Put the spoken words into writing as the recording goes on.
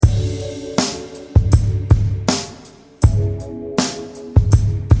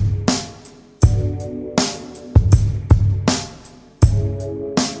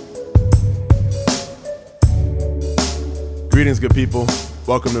Greetings, good people.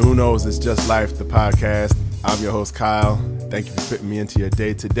 Welcome to Who Knows It's Just Life, the podcast. I'm your host, Kyle. Thank you for fitting me into your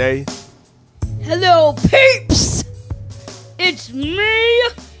day today. Hello, peeps! It's me,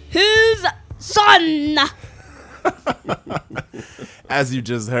 his son. As you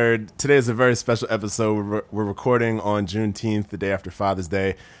just heard, today is a very special episode. We're recording on Juneteenth, the day after Father's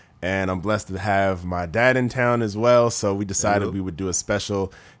Day, and I'm blessed to have my dad in town as well, so we decided we would do a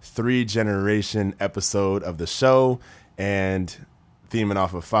special 3-generation episode of the show, and theming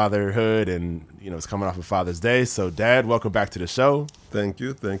off of fatherhood, and it's coming off of Father's Day. So Dad, welcome back to the show. Thank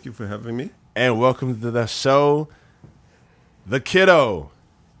you for having me. And welcome to the show, the kiddo.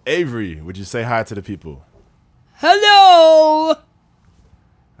 Avery, would you say hi to the people? Hello! All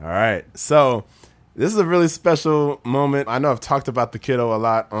right, so this is a really special moment. I know I've talked about the kiddo a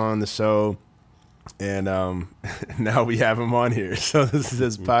lot on the show, and now we have him on here. So this is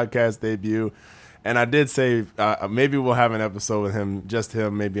his podcast debut. And I did say maybe we'll have an episode with him, just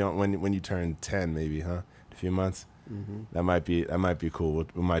him, maybe when you turn 10, maybe, huh? A few months. Mm-hmm. That might be cool.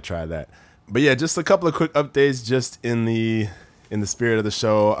 We might try that. But yeah, just a couple of quick updates, just in the spirit of the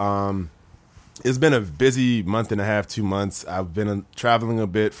show. It's been a busy month and a half, 2 months. I've been traveling a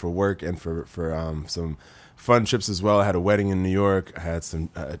bit for work and for some fun trips as well. I had a wedding in New York. I had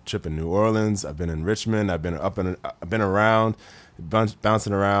a trip in New Orleans. I've been in Richmond. I've been around.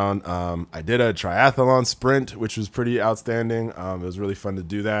 Bouncing around. I did a triathlon sprint, which was pretty outstanding. It was really fun to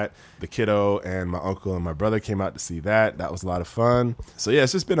do that. The kiddo and my uncle and my brother came out to see that. That was a lot of fun. So yeah,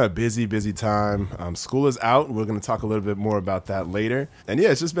 it's just been a busy time. School is out. We're going to talk a little bit more about that later. And yeah,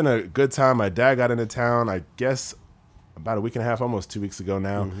 it's just been a good time. My dad got into town, I guess, about a week and a half, almost 2 weeks ago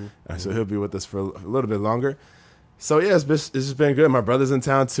now. So he'll be with us for a little bit longer. So yeah, it's just been good. My brother's in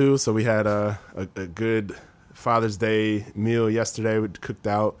town too. So we had a good Father's Day meal yesterday. We cooked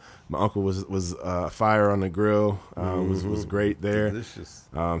out. My uncle was fire on the grill. Was great there. Delicious.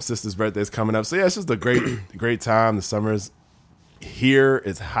 Sister's birthday is coming up, so yeah, it's just a great time. The summer's here.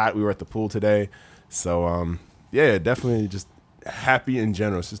 It's hot. We were at the pool today, so yeah, definitely just happy in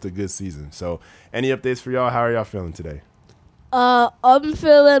general. It's just a good season. So, any updates for y'all? How are y'all feeling today? I'm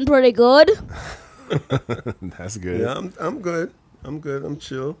feeling pretty good. That's good. Yeah, I'm good. I'm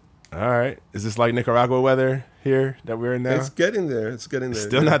chill. All right. Is this like Nicaragua weather here that we're in now? It's getting there.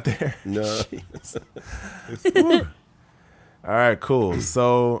 Still not there? No. All right, cool.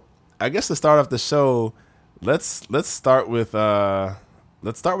 So I guess to start off the show, let's start with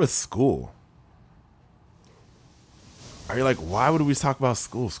school. Are you like, why would we talk about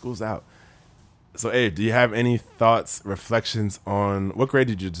school? School's out. So, Abe, do you have any thoughts, reflections on what grade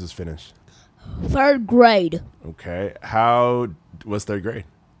did you just finish? 3rd grade. Okay. How was 3rd grade?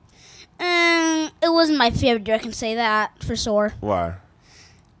 It wasn't my favorite, I can say that for sure. Why?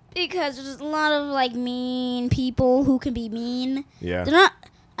 Because there's a lot of mean people who can be mean. Yeah.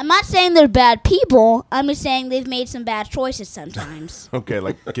 I'm not saying they're bad people. I'm just saying they've made some bad choices sometimes. Okay,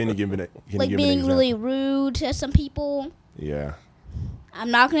 can you give me being really rude to some people. Yeah.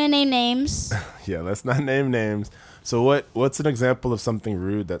 I'm not going to name names. Yeah, let's not name names. So what's an example of something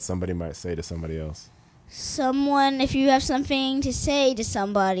rude that somebody might say to somebody else? If you have something to say to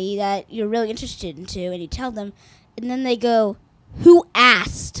somebody that you're really interested into, and you tell them, and then they go, "Who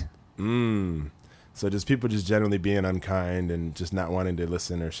asked?" So just people just generally being unkind and just not wanting to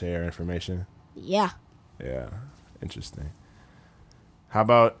listen or share information? Yeah. Yeah, interesting. How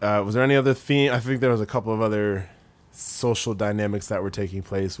about, was there any other theme? I think there was a couple of other social dynamics that were taking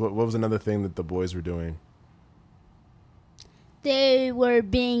place. What was another thing that the boys were doing? They were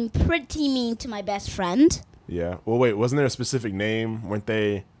being pretty mean to my best friend. Yeah. Well, wait, wasn't there a specific name? Weren't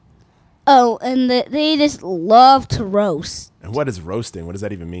they? Oh, and they just love to roast. And what is roasting? What does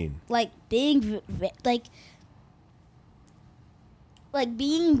that even mean? Being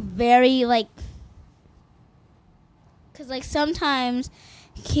being very because sometimes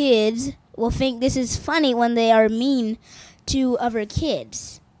kids will think this is funny when they are mean to other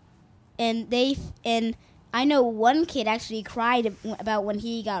kids, and I know one kid actually cried about when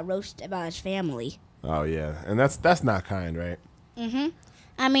he got roasted about his family. Oh yeah, and that's not kind, right?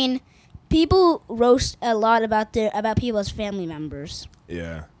 I mean, people roast a lot about people's family members.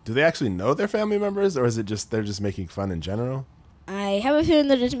 Yeah. Do they actually know their family members, or is it just they're just making fun in general? I have a feeling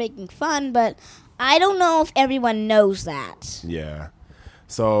they're just making fun, but I don't know if everyone knows that. Yeah.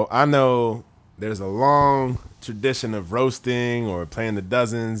 So I know there's a long tradition of roasting or playing the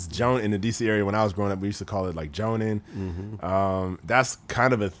dozens. In the DC area when I was growing up, we used to call it joning. That's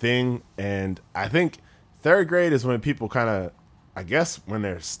kind of a thing, and I think 3rd grade is when people kind of, I guess, when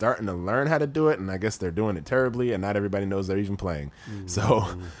they're starting to learn how to do it, and I guess they're doing it terribly, and not everybody knows they're even playing. So,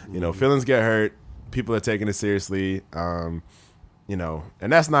 feelings get hurt. people are taking it seriously. You know,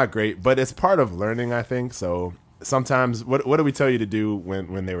 and that's not great, but it's part of learning, I think. So sometimes, what do we tell you to do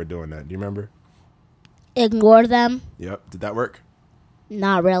when they were doing that? Do you remember? Ignore them. Yep. Did that work?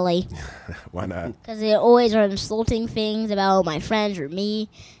 Not really. Why not? Because they always are insulting things about my friends or me,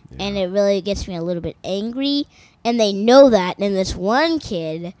 and it really gets me a little bit angry. And they know that. And this one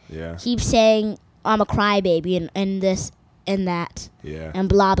kid keeps saying, I'm a crybaby and this and that. Yeah. And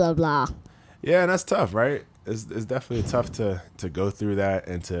blah, blah, blah. Yeah, and that's tough, right? It's definitely tough to go through that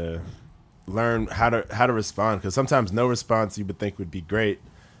and to learn how to respond. Because sometimes no response you would think would be great.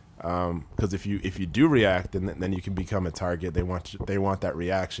 Because if you do react, then you can become a target. They want that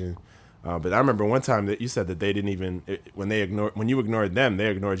reaction. But I remember one time that you said that they didn't even when you ignored them, they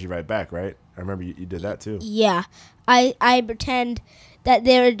ignored you right back, right? I remember you did that too. Yeah, I pretend that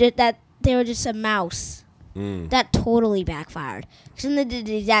they were just a mouse. That totally backfired. Because then they did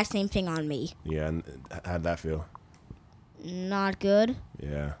the exact same thing on me. Yeah, and how'd that feel? Not good.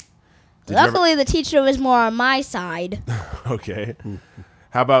 Yeah. Luckily, the teacher was more on my side. Okay.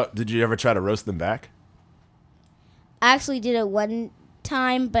 How about, did you ever try to roast them back? I actually did it one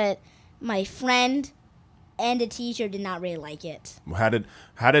time, but my friend and the teacher did not really like it. How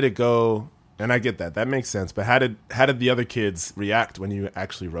did it go? And I get that. That makes sense. But how did the other kids react when you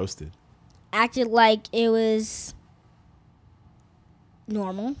actually roasted? Acted like it was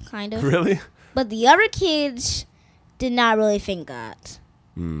normal, kind of. Really? But the other kids did not really think that.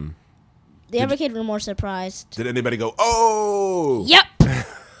 The other kids were more surprised. Did anybody go, oh? Yep.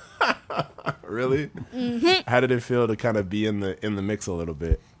 Really? Mm-hmm. How did it feel to kind of be in the mix a little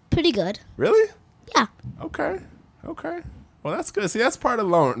bit? Pretty good. Really? Yeah. Okay. Well, that's good. See, that's part of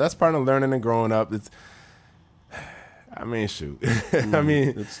learning and growing up. I mean, shoot. I mean,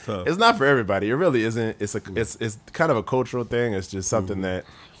 it's tough. It's not for everybody. It really isn't. It's kind of a cultural thing. It's just something that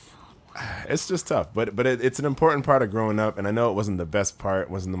it's just tough. But it's an important part of growing up. And I know it wasn't the best part. It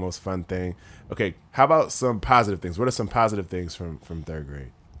wasn't the most fun thing. Okay, how about some positive things? What are some positive things from third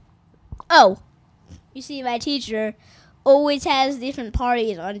grade? Oh, you see, my teacher always has different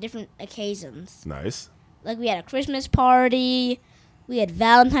parties on different occasions. Nice. Like we had a Christmas party, we had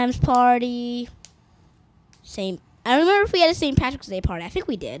Valentine's party. I don't remember if we had a St. Patrick's Day party. I think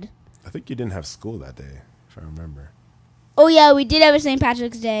we did. I think you didn't have school that day, if I remember. Oh yeah, we did have a St.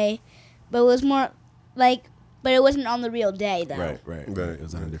 Patrick's Day, but it was more like, but it wasn't on the real day though. Right. It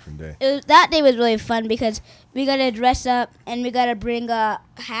was on a different day. That day was really fun because we got to dress up and we got to bring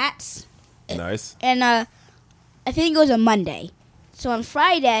hats. Nice. And I think it was a Monday. So on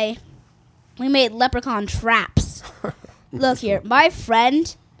Friday, we made leprechaun traps. Look here, my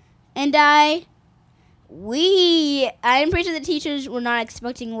friend and I'm pretty sure the teachers were not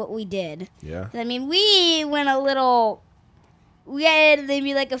expecting what we did. Yeah. I mean, we had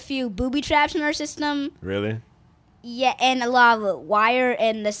maybe like a few booby traps in our system. Really? Yeah, and a lot of wire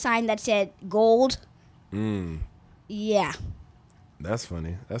and the sign that said gold. Yeah. That's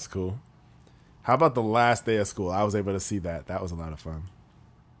funny. That's cool. How about the last day of school? I was able to see that. That was a lot of fun.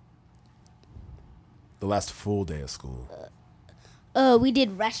 The last full day of school. We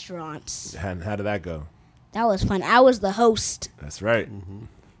did restaurants. And how did that go? That was fun. I was the host. That's right. Mm-hmm.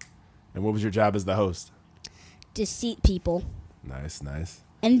 And what was your job as the host? To seat people. Nice.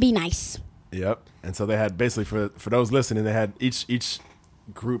 And be nice. Yep. And so they had basically for those listening, they had each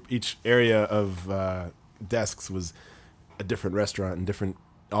group, each area of desks was a different restaurant and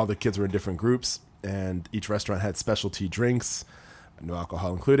all the kids were in different groups, and each restaurant had specialty drinks, no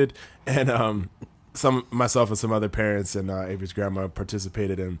alcohol included. And myself and some other parents and Avery's grandma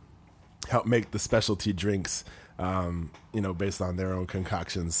participated and helped make the specialty drinks, based on their own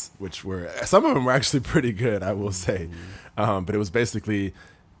concoctions, which some of them were actually pretty good, I will say. But it was basically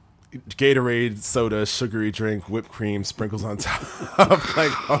Gatorade, soda, sugary drink, whipped cream, sprinkles on top,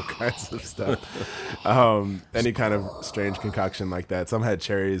 like all kinds of stuff. Any kind of strange concoction like that. Some had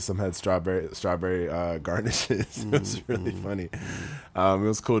cherries, some had strawberry garnishes. It was really funny. It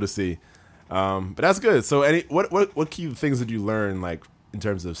was cool to see. But that's good. So, what key things did you learn, like in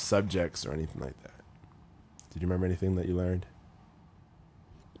terms of subjects or anything like that? Did you remember anything that you learned?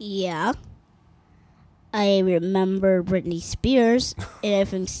 Yeah. I remember Britney Spears and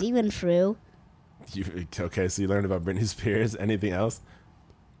everything she went through. Okay, so you learned about Britney Spears. Anything else?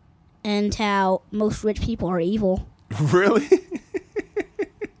 And how most rich people are evil. Really?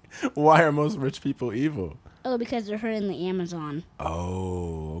 Why are most rich people evil? Oh, because they're hurting the Amazon.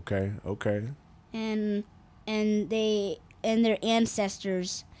 Oh, okay. And their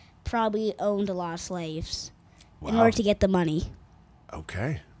ancestors probably owned a lot of slaves in order to get the money.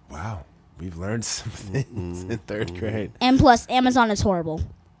 Okay. Wow. We've learned some things in third grade. And plus, Amazon is horrible.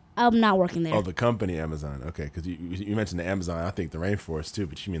 I'm not working there. Oh, the company Amazon. Okay, because you mentioned the Amazon. I think the rainforest too,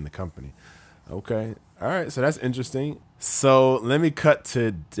 but you mean the company. Okay. All right. So that's interesting. So let me cut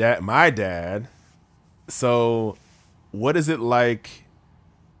to my dad. So what is it like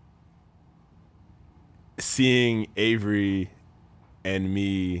seeing Avery and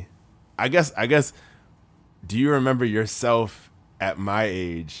me? I guess, do you remember yourself at my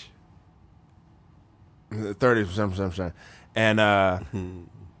age? 30%. And,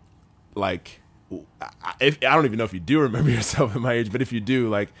 like, I don't even know if you do remember yourself at my age, but if you do,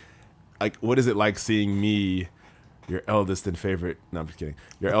 like, what is it like seeing me, your eldest and favorite? No, I'm just kidding.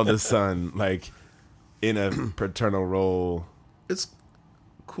 Your eldest son, like, in a paternal role. It's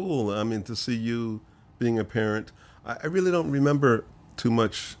cool. I mean, to see you being a parent. I really don't remember too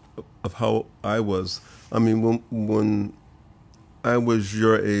much of how I was. I mean, when I was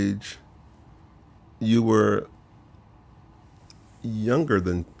your age, you were younger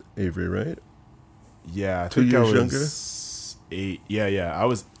than Avery, right? Yeah, I 2 think I years was 8. Yeah, I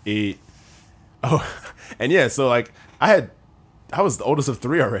was 8. Oh, and yeah, so like I was the oldest of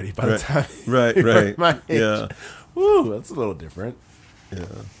 3 already by the time Right. my age. Yeah. Woo, that's a little different. Yeah.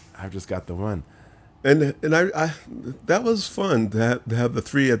 I've just got the one. And I that was fun to have the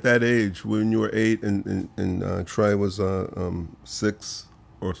 3 at that age when you were 8 and Troy was 6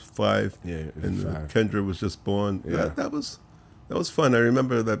 or 5. Yeah, and 5. Kendra was just born. Yeah. That was fun. I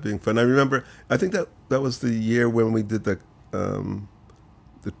remember that being fun. I think that was the year when we did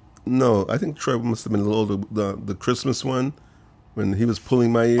no, I think Troy must have been a little older. The Christmas one, when he was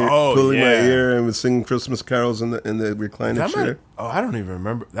pulling my ear, my ear, and was singing Christmas carols in the recliner chair. I don't even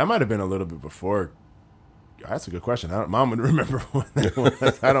remember. That might have been a little bit before. That's a good question. Mom would remember when that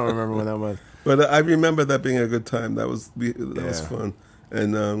was. I don't remember when that was. But I remember that being a good time. That was fun.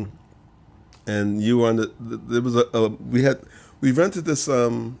 And you were on there was we rented this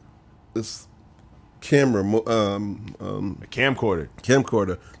camera, A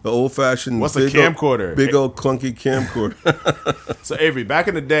camcorder. the old fashioned. What's a camcorder? Big old clunky camcorder. So Avery, back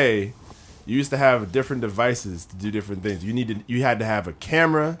in the day, you used to have different devices to do different things. You had to have a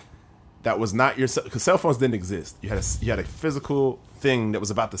camera that was not your, because cell phones didn't exist. You had a physical thing that was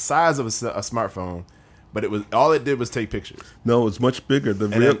about the size of a smartphone, but all it did was take pictures. No, it's much bigger.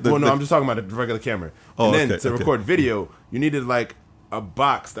 I'm just talking about a regular camera. Oh, and then to record video, you needed like a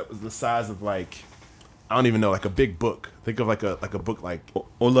box that was the size of like, I don't even know, like a big book. Think of like a book like,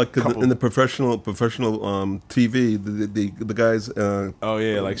 or like in the professional TV, the guys. oh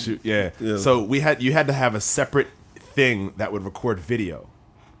yeah, like shoot, yeah. Yeah. So you had to have a separate thing that would record video,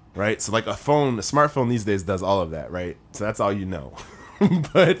 right? So like a smartphone these days does all of that, right? So that's all you know.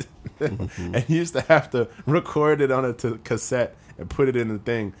 But and you used to have to record it on a cassette and put it in the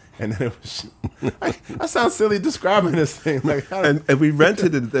thing, and then it was. I sound silly describing this thing, like, and we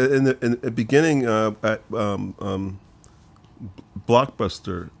rented it in the beginning at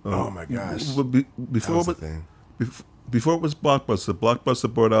Blockbuster. Oh my gosh! Before before it was Blockbuster,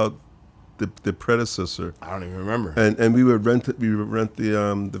 Blockbuster brought out the predecessor. I don't even remember. And we would rent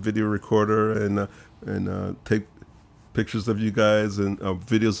the video recorder and take pictures of you guys and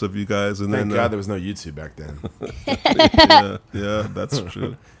videos of you guys, and Thank then God there was no YouTube back then. yeah, that's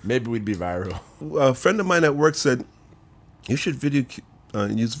true. Maybe we'd be viral. A friend of mine at work said you should use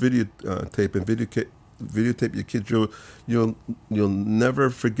videotape and videotape your kids. You'll never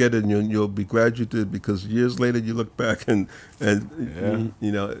forget it, and you'll be glad you did, because years later you look back and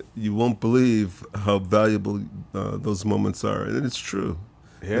you won't believe how valuable those moments are, and it's true.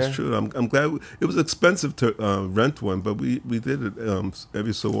 Yeah. It's true. I'm glad it was expensive to rent one, but we did it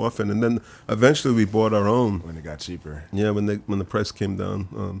every so often, and then eventually we bought our own when it got cheaper. Yeah, when the price came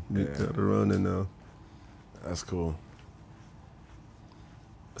down, we got our own, and that's cool.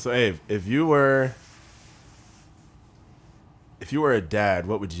 So, Abe, if you were a dad,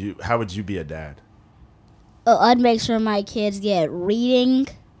 how would you be a dad? Oh, I'd make sure my kids get reading,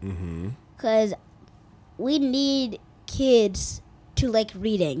 because we need kids to like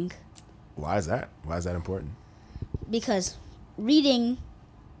reading. Why is that? Why is that important? Because reading,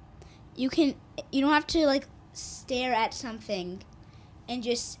 you don't have to like stare at something and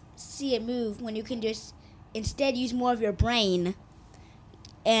just see it move, when you can just instead use more of your brain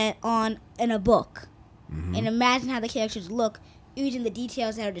in a book, and imagine how the characters look using the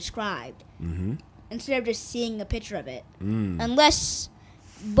details that are described, instead of just seeing a picture of it.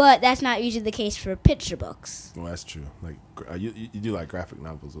 But that's not usually the case for picture books. Well, that's true. Like you do like graphic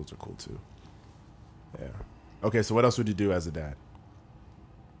novels; those are cool too. Yeah. Okay, so what else would you do as a dad?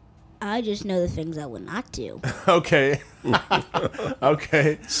 I just know the things I would not do. Okay.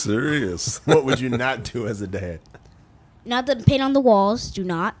 Okay. Serious. What would you not do as a dad? Not the paint on the walls. Do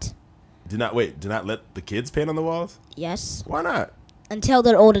not. Do not let the kids paint on the walls? Yes. Why not? Until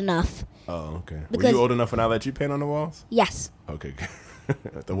they're old enough. Oh, okay. Were Because- you old enough when I let you paint on the walls? Yes. Okay.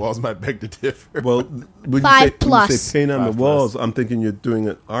 The walls might beg to differ. Well, when 5 you say, plus. when you say paint on 5 the walls, plus. I'm thinking you're doing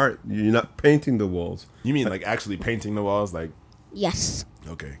an art. You're not painting the walls. You mean like actually painting the walls? Like, Yes.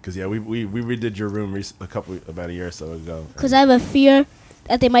 okay. Because, yeah, we redid your room about a year or so ago. Because I have a fear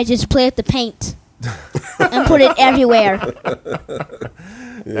that they might just play with the paint and put it everywhere.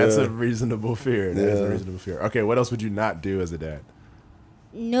 That's Yeah. a reasonable fear. That is a reasonable fear. Okay, what else would you not do as a dad?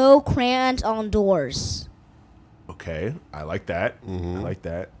 No crayons on doors. Okay, I like that. I like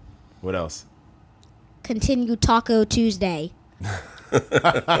that. What else? Continue Taco Tuesday. Would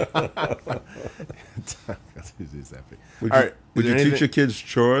All you, right. would Is you there teach your kids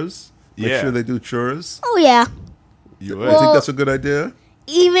chores? Make Yeah. sure they do chores? Oh, yeah. You I would? think that's a good idea.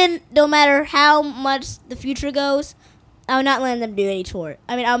 Even no matter how much the future goes, I'll not let them do any chore.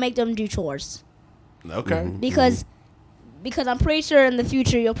 I mean, I'll make them do chores. Okay. Because I'm pretty sure in the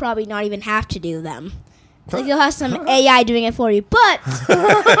future you'll probably not even have to do them. Like you'll have some AI doing it for you. But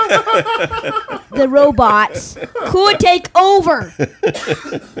the robots could take over.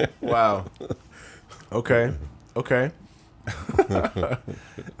 Wow. Okay. Okay.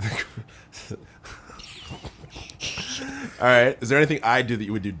 All right. Is there anything I do that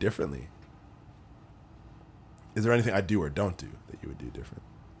you would do differently? Is there anything I do or don't do that you would do different?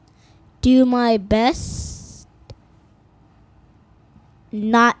 Do my best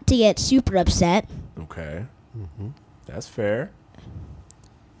not to get super upset. Okay. That's fair.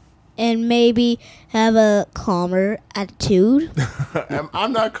 And maybe have a calmer attitude.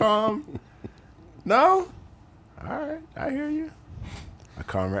 I'm not calm. No? All right. I hear you. A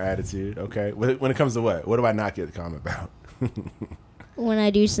calmer attitude. Okay. When it comes to what? What do I not get calm about? When I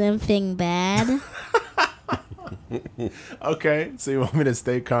do something bad. Okay. So you want me to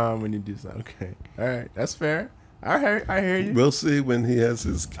stay calm when you do something? Okay. All right. That's fair. I hear you. We'll see when he has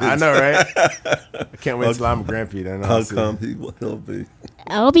his kids. I know, right? I can't wait till I'm a grandpa. Then How I'll see. come he'll be.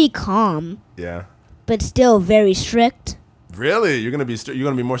 I'll be calm, Yeah. but still very strict. Really? You're gonna be you're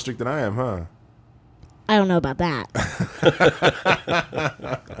gonna be more strict than I am, huh? I don't know about that.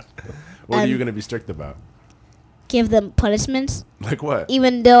 What are you gonna be strict about? Give them punishments. Like what?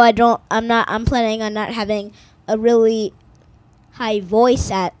 Even though I'm planning on not having a really high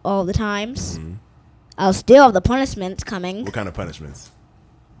voice at all the times. I'll still have the punishments coming. What kind of punishments?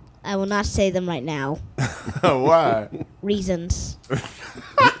 I will not say them right now. Why? Reasons.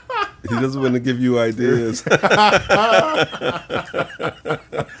 He doesn't want to give you ideas.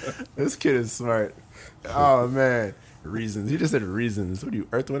 This kid is smart. Oh man, reasons. He just said reasons. What are you,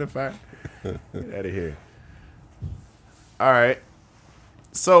 Earth, Wind, and Fire? Get out of here. All right.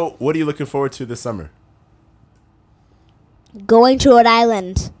 So, what are you looking forward to this summer? Going to Rhode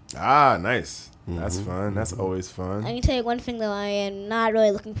Island. Ah, nice. That's fun. That's always I fun. can tell you one thing though, I am not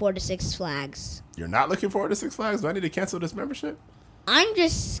really looking forward to Six Flags. You're not looking forward to Six Flags? Do I need to cancel this membership? I'm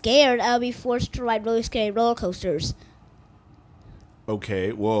just scared I'll be forced to ride really scary roller coasters.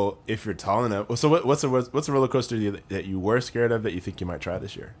 Okay. Well, if you're tall enough, so what's a roller coaster that you were scared of that you think you might try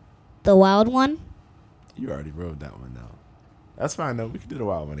this year? The wild one? You already rode that one though. That's fine though. We could do the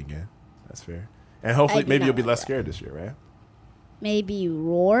wild one again. That's fair. And hopefully, I do maybe not you'll be like less that. scared this year, right? Maybe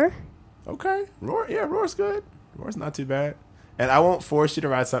Roar? Okay. Roar. Yeah, Roar's good. Roar's not too bad. And I won't force you to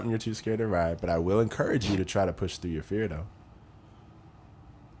ride something you're too scared to ride, but I will encourage you to try to push through your fear though.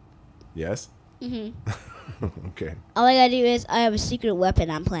 Yes? Mm-hmm. Okay. All I gotta do is I have a secret weapon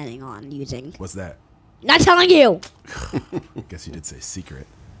I'm planning on using. What's that? Not telling you! Guess you did say secret.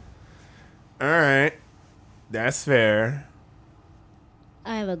 All right. That's fair.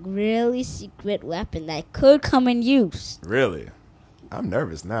 I have a really secret weapon that could come in use. Really? I'm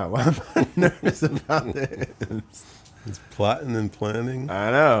nervous now. Why am I nervous about this? He's plotting and planning. I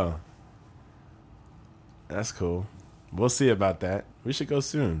know. That's cool. We'll see about that. We should go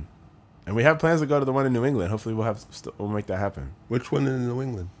soon. And we have plans to go to the one in New England. Hopefully we'll make that happen. Which one in New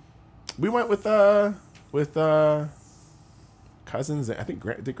England? We went with cousins. I think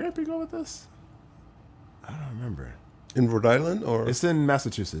did Grandpa go with us? I don't remember. In Rhode Island or? It's in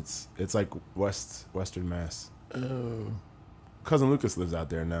Massachusetts. It's like Western Mass. Oh. Cousin Lucas lives out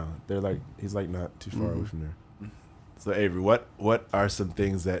there now. He's like not too far away from there. So Avery, what are some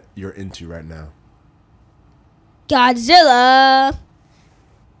things that you're into right now? Godzilla!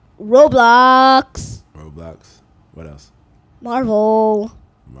 Roblox! Roblox. What else? Marvel!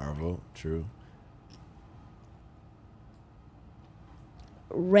 Marvel. True.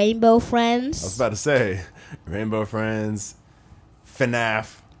 Rainbow I was Friends. about to say Rainbow Friends,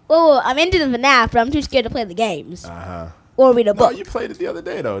 FNAF. Well, I'm into the FNAF, but I'm too scared to play the games Uh-huh. or read a No, book. you played it the other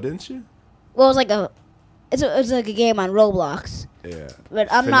day, though, didn't you? Well, it's like a game on Roblox. Yeah.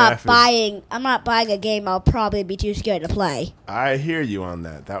 But I'm not buying a game I'll probably be too scared to play. I hear you on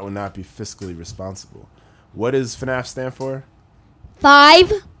that. That would not be fiscally responsible. What does FNAF stand for?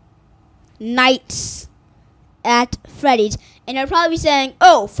 5 Nights at Freddy's. And you'll probably be saying,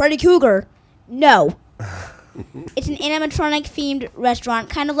 oh, Freddy Cougar. No. It's an animatronic-themed restaurant,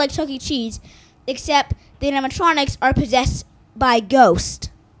 kind of like Chuck E. Cheese, except the animatronics are possessed by ghosts.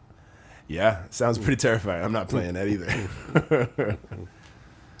 Yeah, sounds pretty terrifying. I'm not playing that either.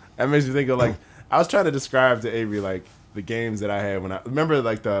 That makes me think of, like, I was trying to describe to Avery, like, the games that I had when I remember,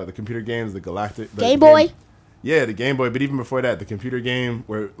 like, the computer games, the Galactic. Game Boy? Yeah, the Game Boy. But even before that, the computer game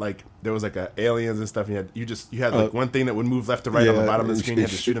where, like, there was, like, aliens and stuff. And you had like, one thing that would move left to right on the bottom of the screen. You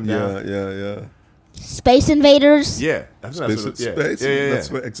had to shoot them down. Yeah. Space Invaders? Yeah. That's Space. Yeah,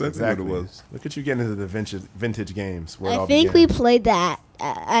 That's exactly what it was. Look at you getting into the vintage games. Where it I all think began. we played that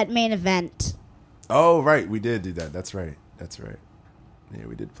at main event. Oh, right. We did do that. That's right. Yeah,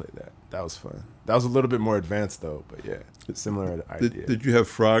 we did play that. That was fun. That was a little bit more advanced, though. But, yeah, similar idea. Did you have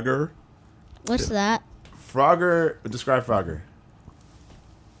Frogger? What's that? Frogger, describe Frogger.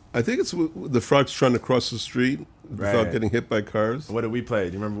 I think it's the frogs trying to cross the street without Right. getting hit by cars. What did we play?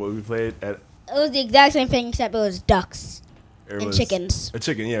 Do you remember what we played at? It was the exact same thing, except it was ducks and chickens. A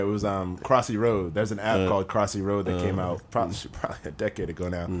chicken, yeah. It was Crossy Road. There's an app called Crossy Road that came out probably a decade ago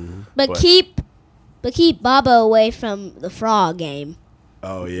now. Mm-hmm. But keep Baba away from the frog game.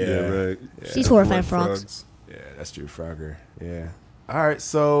 Oh yeah, Yeah, right. Yeah. She's horrified of Avoid frogs. Yeah, that's true, Frogger. Yeah. All right,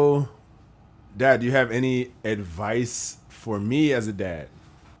 so, Dad, do you have any advice for me as a dad?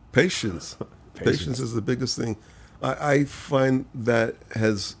 Patience. Patience is the biggest thing. I find that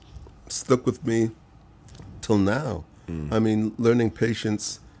has stuck with me till now. I mean, learning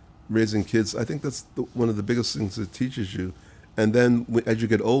patience, raising kids, I think that's one of the biggest things it teaches you. And then as you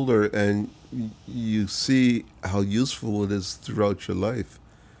get older and you see how useful it is throughout your life.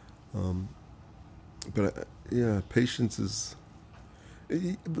 Patience is...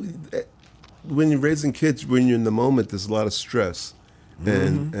 When you're raising kids, when you're in the moment, there's a lot of stress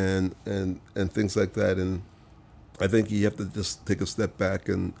and things like that. And I think you have to just take a step back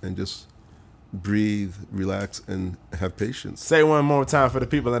and just breathe, relax, and have patience. Say one more time for the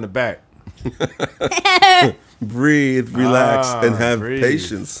people in the back. Breathe, relax, and have breathe.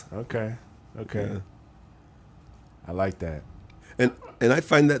 patience. Okay. Yeah. I like that. And I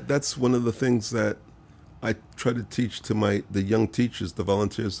find that that's one of the things that I try to teach to the young teachers, the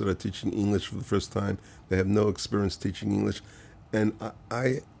volunteers that are teaching English for the first time. They have no experience teaching English. And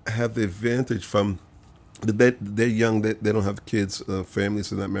I have the advantage from, they're young, they don't have kids,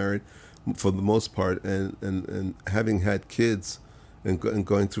 families, they're not married for the most part. And having had kids and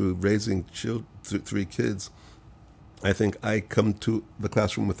going through raising 3 kids, I think I come to the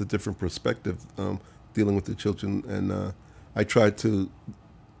classroom with a different perspective, dealing with the children. And I try to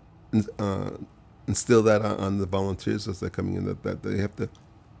instill that on the volunteers as they're coming in, that they have to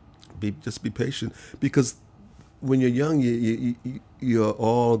be patient, because when you're young, you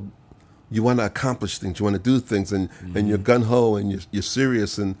want to accomplish things, you want to do things, and you're gung ho and you're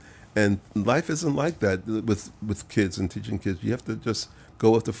serious, and life isn't like that with kids and teaching kids. You have to just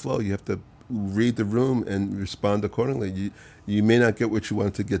go with the flow. You have to read the room and respond accordingly. You may not get what you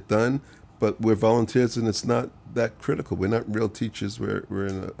want to get done, but we're volunteers, and it's not that critical. We're not real teachers. We're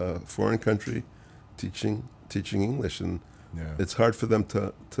in a foreign country, teaching English, and it's hard for them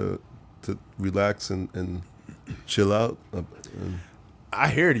to relax and chill out. I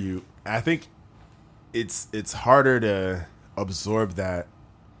hear you. I think it's harder to absorb that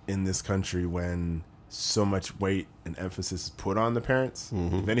in this country when so much weight and emphasis is put on the parents.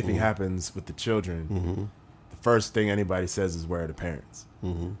 If anything happens with the children, the first thing anybody says is, where are the parents?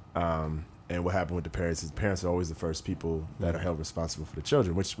 And what happened with the parents is the parents are always the first people that are held responsible for the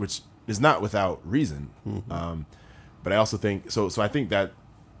children, which is not without reason. But I also think so I think that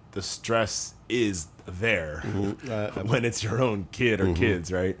the stress is there when it's your own kid or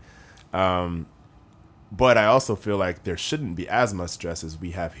kids, right? But I also feel like there shouldn't be as much stress as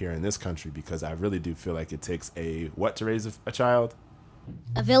we have here in this country, because I really do feel like it takes what to raise a child?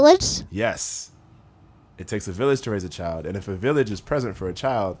 A village? Yes. It takes a village to raise a child. And if a village is present for a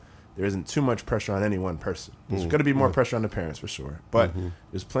child, there isn't too much pressure on any one person. There's going to be more pressure on the parents for sure. But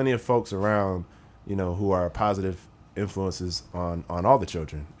there's plenty of folks around, who are positive influences on all the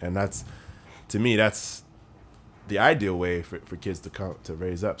children. And that's, to me, that's the ideal way for kids to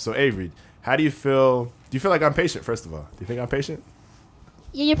raise up. So Avery, how do you feel? Do you feel like I'm patient, first of all? Do you think I'm patient?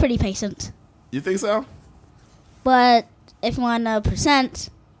 Yeah, you're pretty patient. You think so? But if you want 1%,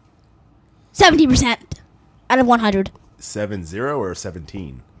 70% out of 100. 70 or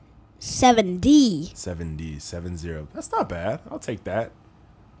 17? 70. 70. That's not bad. I'll take that.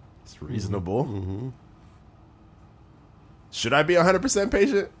 It's reasonable. Mm-hmm. Should I be 100%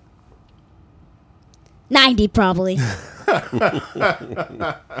 patient? 90 probably. If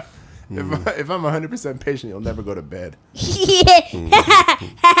I'm 100% patient, you'll never go to bed.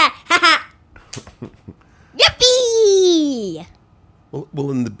 Yippee!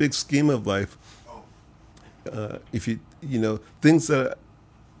 Well, in the big scheme of life, if things that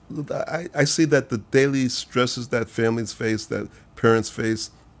I see that the daily stresses that families face, that parents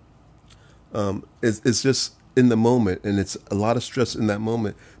face, is just in the moment, and it's a lot of stress in that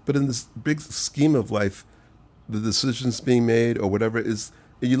moment. But in this big scheme of life, the decisions being made or whatever is,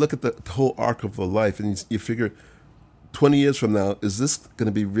 you look at the whole arc of a life, and you figure, 20 years from now, is this going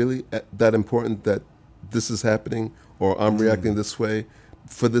to be really that important that this is happening, or I'm reacting this way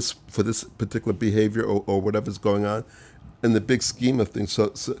for this particular behavior or whatever's going on in the big scheme of things.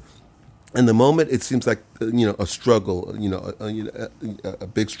 So in the moment, it seems like a struggle, a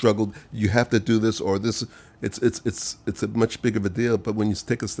big struggle. You have to do this or this. It's a much bigger of a deal. But when you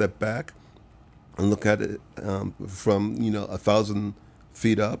take a step back and look at it from 1,000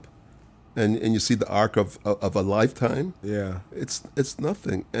 feet up, and you see the arc of a lifetime, it's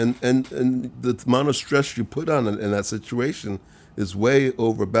nothing. And the amount of stress you put on it in that situation is way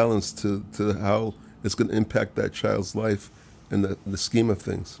overbalanced to how it's going to impact that child's life in the scheme of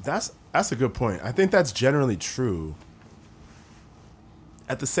things. That's a good point. I think that's generally true.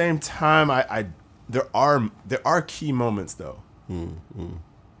 At the same time, there are key moments though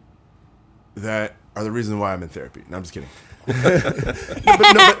that are the reason why I'm in therapy. No, I'm just kidding.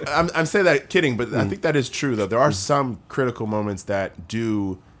 but I'm saying that kidding, but I think that is true though. There are some critical moments that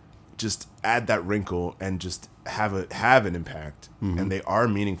do just add that wrinkle and just have an impact, and they are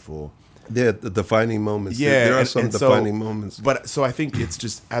meaningful. Yeah, the defining moments. Yeah, there are some defining moments. But so I think it's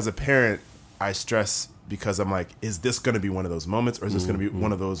just, as a parent, I stress because I'm like, is this going to be one of those moments, or is this going to be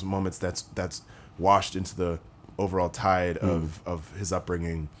one of those moments that's washed into the overall tide of his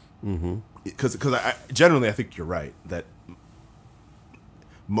upbringing? Because I generally I think you're right that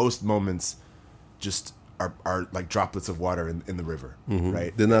most moments just are like droplets of water in the river,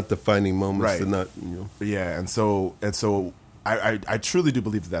 right? They're not defining moments. Right. They're not. Yeah, and so I truly do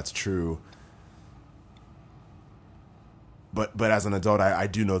believe that's true. But as an adult, I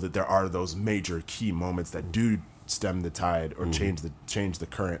do know that there are those major key moments that do stem the tide or change the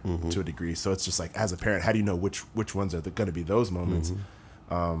current to a degree. So it's just like, as a parent, how do you know which ones are going to be those moments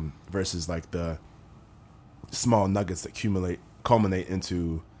versus like the small nuggets that culminate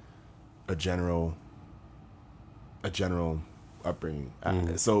into a general upbringing. But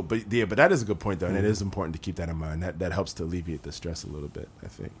that is a good point though, and it is important to keep that in mind. That helps to alleviate the stress a little bit, I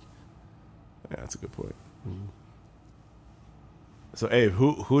think. Yeah, that's a good point. So, Abe,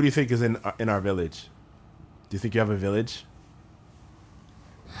 who do you think is in our village? Do you think you have a village?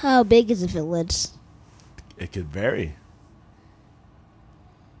 How big is a village? It could vary.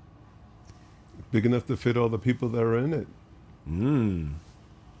 Big enough to fit all the people that are in it.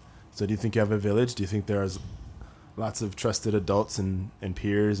 So do you think you have a village? Do you think there's lots of trusted adults and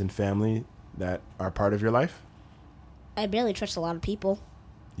peers and family that are part of your life? I barely trust a lot of people.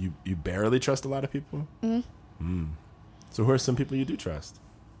 You barely trust a lot of people? So who are some people you do trust?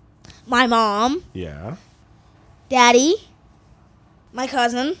 My mom. Yeah. Daddy. My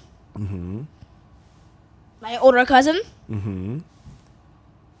cousin. My older cousin.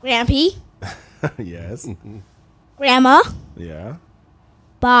 Grampy. Yes. Grandma. Yeah.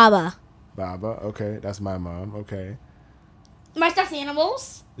 Baba. Baba. Okay, that's my mom. Okay. My stuffed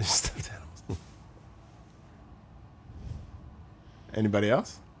animals. Stuffed animals. Anybody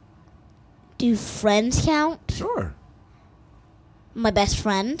else? Do friends count? Sure. My best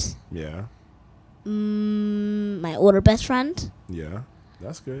friend. Yeah. My older best friend. Yeah.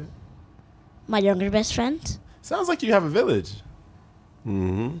 That's good. My younger best friend. Sounds like you have a village.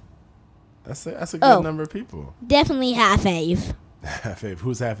 That's a good number of people. Definitely half Ave. Half Ave.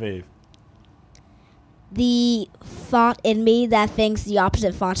 Who's half Ave? The thought in me that thinks the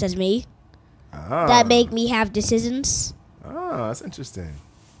opposite thoughts as me. That make me have decisions. Oh, that's interesting.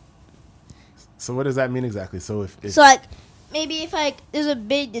 So what does that mean exactly? So if so like maybe if like there's a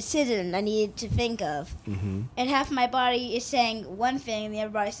big decision I needed to think of, and half my body is saying one thing and the other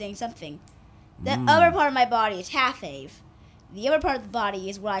body is saying something, the other part of my body is half Ave. The other part of the body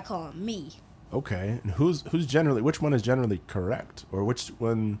is what I call me. Okay, and who's generally, which one is generally correct, or which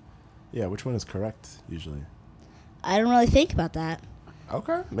one is correct usually? I don't really think about that.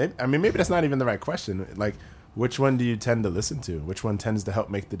 Okay, maybe that's not even the right question. Like, which one do you tend to listen to? Which one tends to help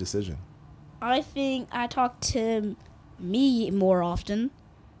make the decision? I think I talk to me more often.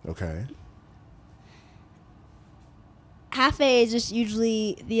 Okay. Half A is just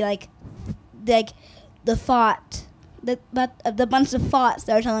usually the thought, the bunch of thoughts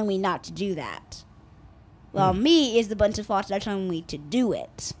that are telling me not to do that. Well, me is the bunch of thoughts that are telling me to do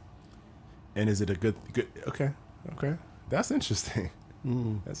it. And is it a good? Okay. That's interesting.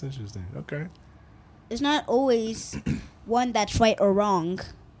 That's interesting. Okay. It's not always one that's right or wrong.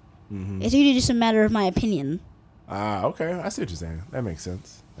 Mm-hmm. It's usually just a matter of my opinion. Okay. I see what you're saying. That makes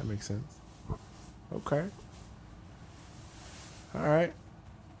sense. Okay. All right.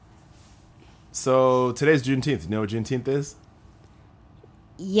 So today's Juneteenth. You know what Juneteenth is?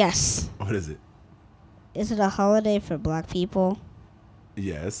 Yes. What is it? Is it a holiday for black people?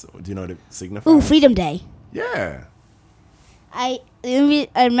 Yes. Do you know what it signifies? Ooh, Freedom Day. Yeah. I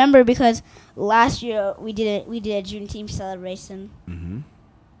remember because last year we did a Juneteenth celebration. Mm-hmm.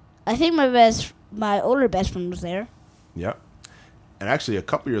 I think my older best friend was there. Yep. And actually, a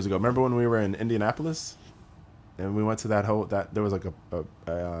couple years ago, remember when we were in Indianapolis, and we went to there was like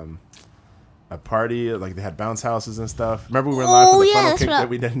a party, like they had bounce houses and stuff. Remember we were in line for the funnel cake that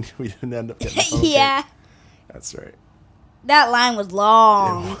we didn't end up getting the funnel yeah. cake? That's right. That line was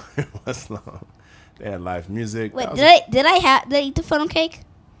long. It was long. They had live music. Wait, did I eat the funnel cake?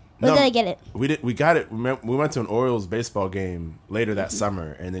 Or No, did I get it? We got it. We went to an Orioles baseball game later that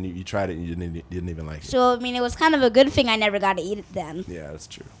summer, and then you tried it and you didn't even like it. So, I mean, it was kind of a good thing I never got to eat it then. Yeah, that's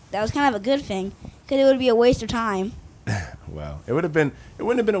true. That was kind of a good thing because it would be a waste of time. Well, it wouldn't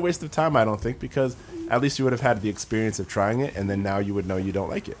have been a waste of time, I don't think, because at least you would have had the experience of trying it, and then now you would know you don't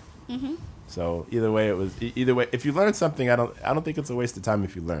like it. Mm-hmm. So either way, if you learn something, I don't think it's a waste of time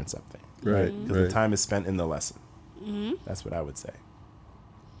if you learn something, Right. Because the time is spent in the lesson. Mm-hmm. That's what I would say.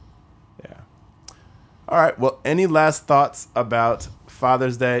 Yeah. All right. Well, any last thoughts about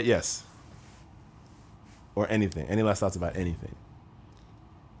Father's Day? Yes. Or anything? Any last thoughts about anything?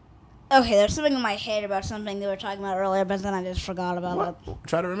 Okay, there's something in my head about something they were talking about earlier, but then I just forgot about it.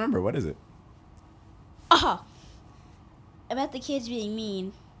 Try to remember. What is it? About the kids being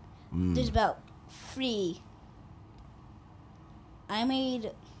mean. There's about free. I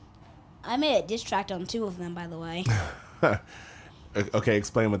made a diss track on 2 of them, by the way. Okay,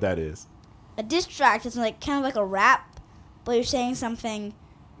 explain what that is. A diss track is like kind of like a rap, but you're saying something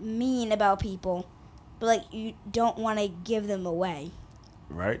mean about people, but like you don't want to give them away.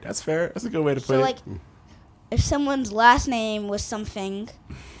 Right? That's fair. That's a good way to put So it. like, if someone's last name was something,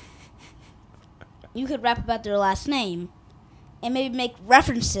 you could rap about their last name, and maybe make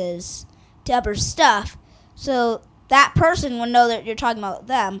references to other stuff, so that person would know that you're talking about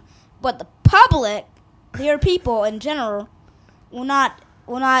them, but the public, their people in general, will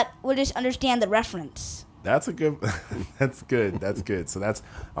just understand the reference. That's a good. That's good. That's good. So that's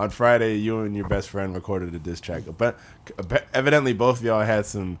on Friday. You and your best friend recorded a diss track, but evidently both of y'all had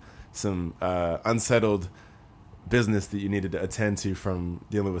some unsettled business that you needed to attend to from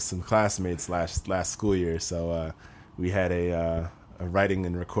dealing with some classmates last school year. So we had a writing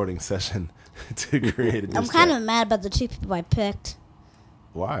and recording session to create a diss I'm kind of mad about the 2 people I picked.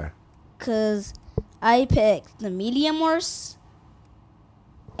 Why? Because I picked the medium worst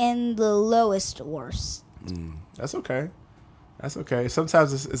and the lowest worst. That's okay. That's okay.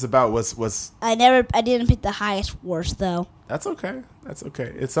 Sometimes it's about what's. I didn't pick the highest worst though. That's okay. That's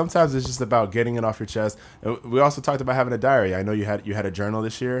okay. Sometimes it's just about getting it off your chest. We also talked about having a diary. I know you had a journal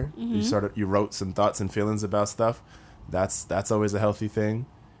this year. Mm-hmm. You wrote some thoughts and feelings about stuff. That's always a healthy thing.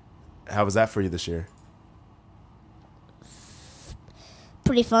 How was that for you this year?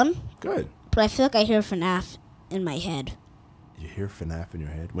 Pretty fun. Good. But I feel like I hear FNAF in my head. You hear FNAF in your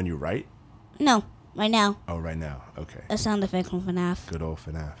head when you write? No, right now. Oh, right now. Okay. A sound effect from FNAF. Good old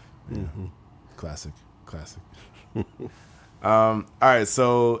FNAF. Yeah. Mm-hmm. Classic. All right.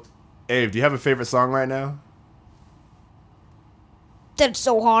 So, Abe, do you have a favorite song right now? That's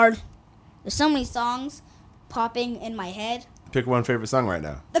so hard. There's so many songs popping in my head. Pick one favorite song right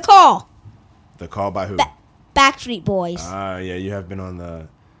now. The Call. The Call by who? Backstreet Boys. Yeah, you have been on the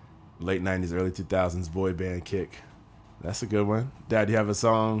late 90s, early 2000s boy band kick. That's a good one. Dad, do you have a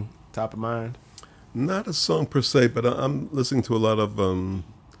song top of mind? Not a song per se, but I'm listening to a lot of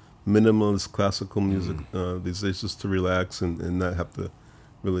minimalist classical music these days just to relax and not have to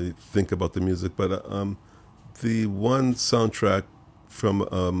really think about the music. But the one soundtrack from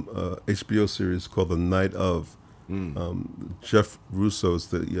a HBO series called The Night Of, Jeff Russo is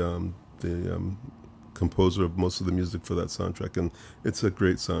the composer of most of the music for that soundtrack, and it's a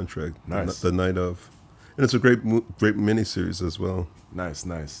great soundtrack. Nice. The Night Of, and it's a great miniseries as well. Nice.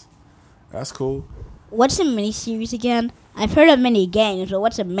 That's cool. What's a miniseries again? I've heard of mini games, but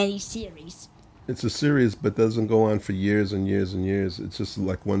what's a miniseries? It's a series, but doesn't go on for years and years and years. It's just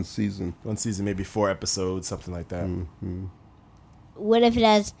like one season. One season, maybe 4 episodes, something like that. Mm-hmm. What if it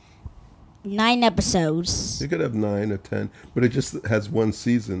has 9 episodes? You could have 9 or 10, but it just has one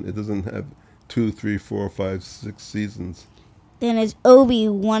season. It doesn't have 2, 3, 4, 5, 6 seasons. Then is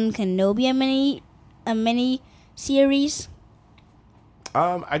Obi-Wan Kenobi a mini series?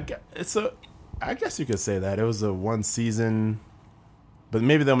 I guess you could say that it was a 1 season, but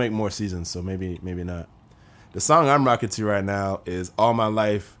maybe they'll make more seasons, so maybe not. The song I'm rocking to right now is "All My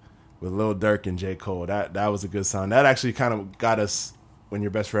Life" with Lil Durk and J. Cole. That was a good song. That actually kind of got us when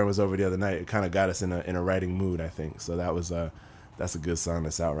your best friend was over the other night. It kind of got us in a writing mood, I think. So that's a good song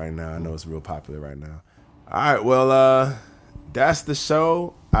that's out right now. I know it's real popular right now. All right, well, that's the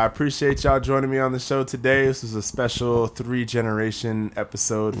show. I appreciate y'all joining me on the show today. This is a special 3-generation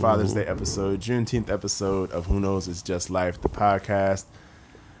episode, Father's Day episode, Juneteenth episode of Who Knows It's Just Life, the podcast.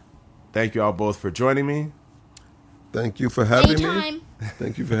 Thank you all both for joining me. Thank you for having Anytime. me.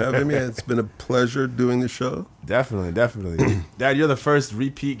 Thank you for having me. It's been a pleasure doing the show. Definitely. Dad, you're the first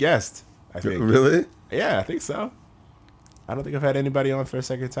repeat guest, I think. Really? Yeah, I think so. I don't think I've had anybody on for a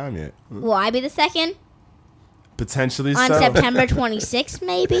second time yet. Will I be the second? Potentially On so. September 26th,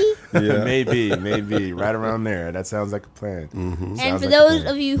 maybe? Yeah. Maybe. Right around there. That sounds like a plan. Mm-hmm. And for those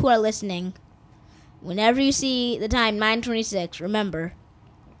of you who are listening, whenever you see the time 9:26, remember,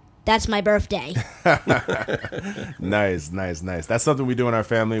 that's my birthday. Nice. That's something we do in our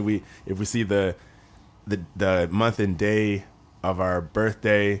family. If we see the month and day of our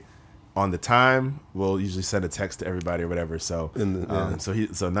birthday on the time, we'll usually send a text to everybody or whatever. So, so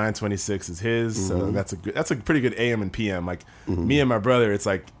 9:26 is his. Mm-hmm. So that's a pretty good AM and PM. Like me and my brother, it's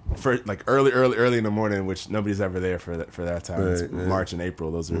like early in the morning, which nobody's ever there for that time. Right, it's March and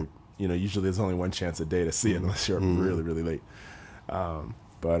April. Those are usually there's only one chance a day to see it unless you're really really late.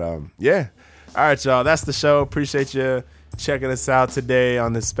 Yeah. All right, y'all. That's the show. Appreciate you checking us out today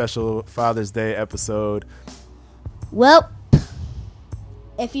on this special Father's Day episode. Well,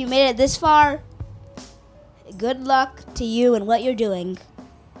 if you made it this far, good luck to you and what you're doing.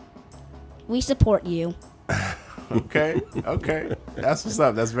 We support you. Okay. That's what's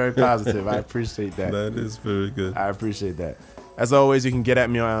up. That's very positive. I appreciate that. That is very good. I appreciate that. As always, you can get at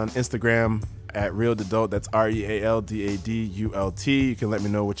me on Instagram at RealDadult. That's RealDadult. You can let me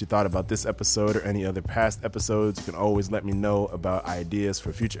know what you thought about this episode or any other past episodes. You can always let me know about ideas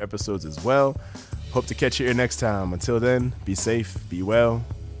for future episodes as well. Hope to catch you here next time. Until then, be safe, be well,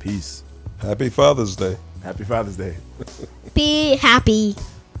 peace. Happy Father's Day. Happy Father's Day. Be happy.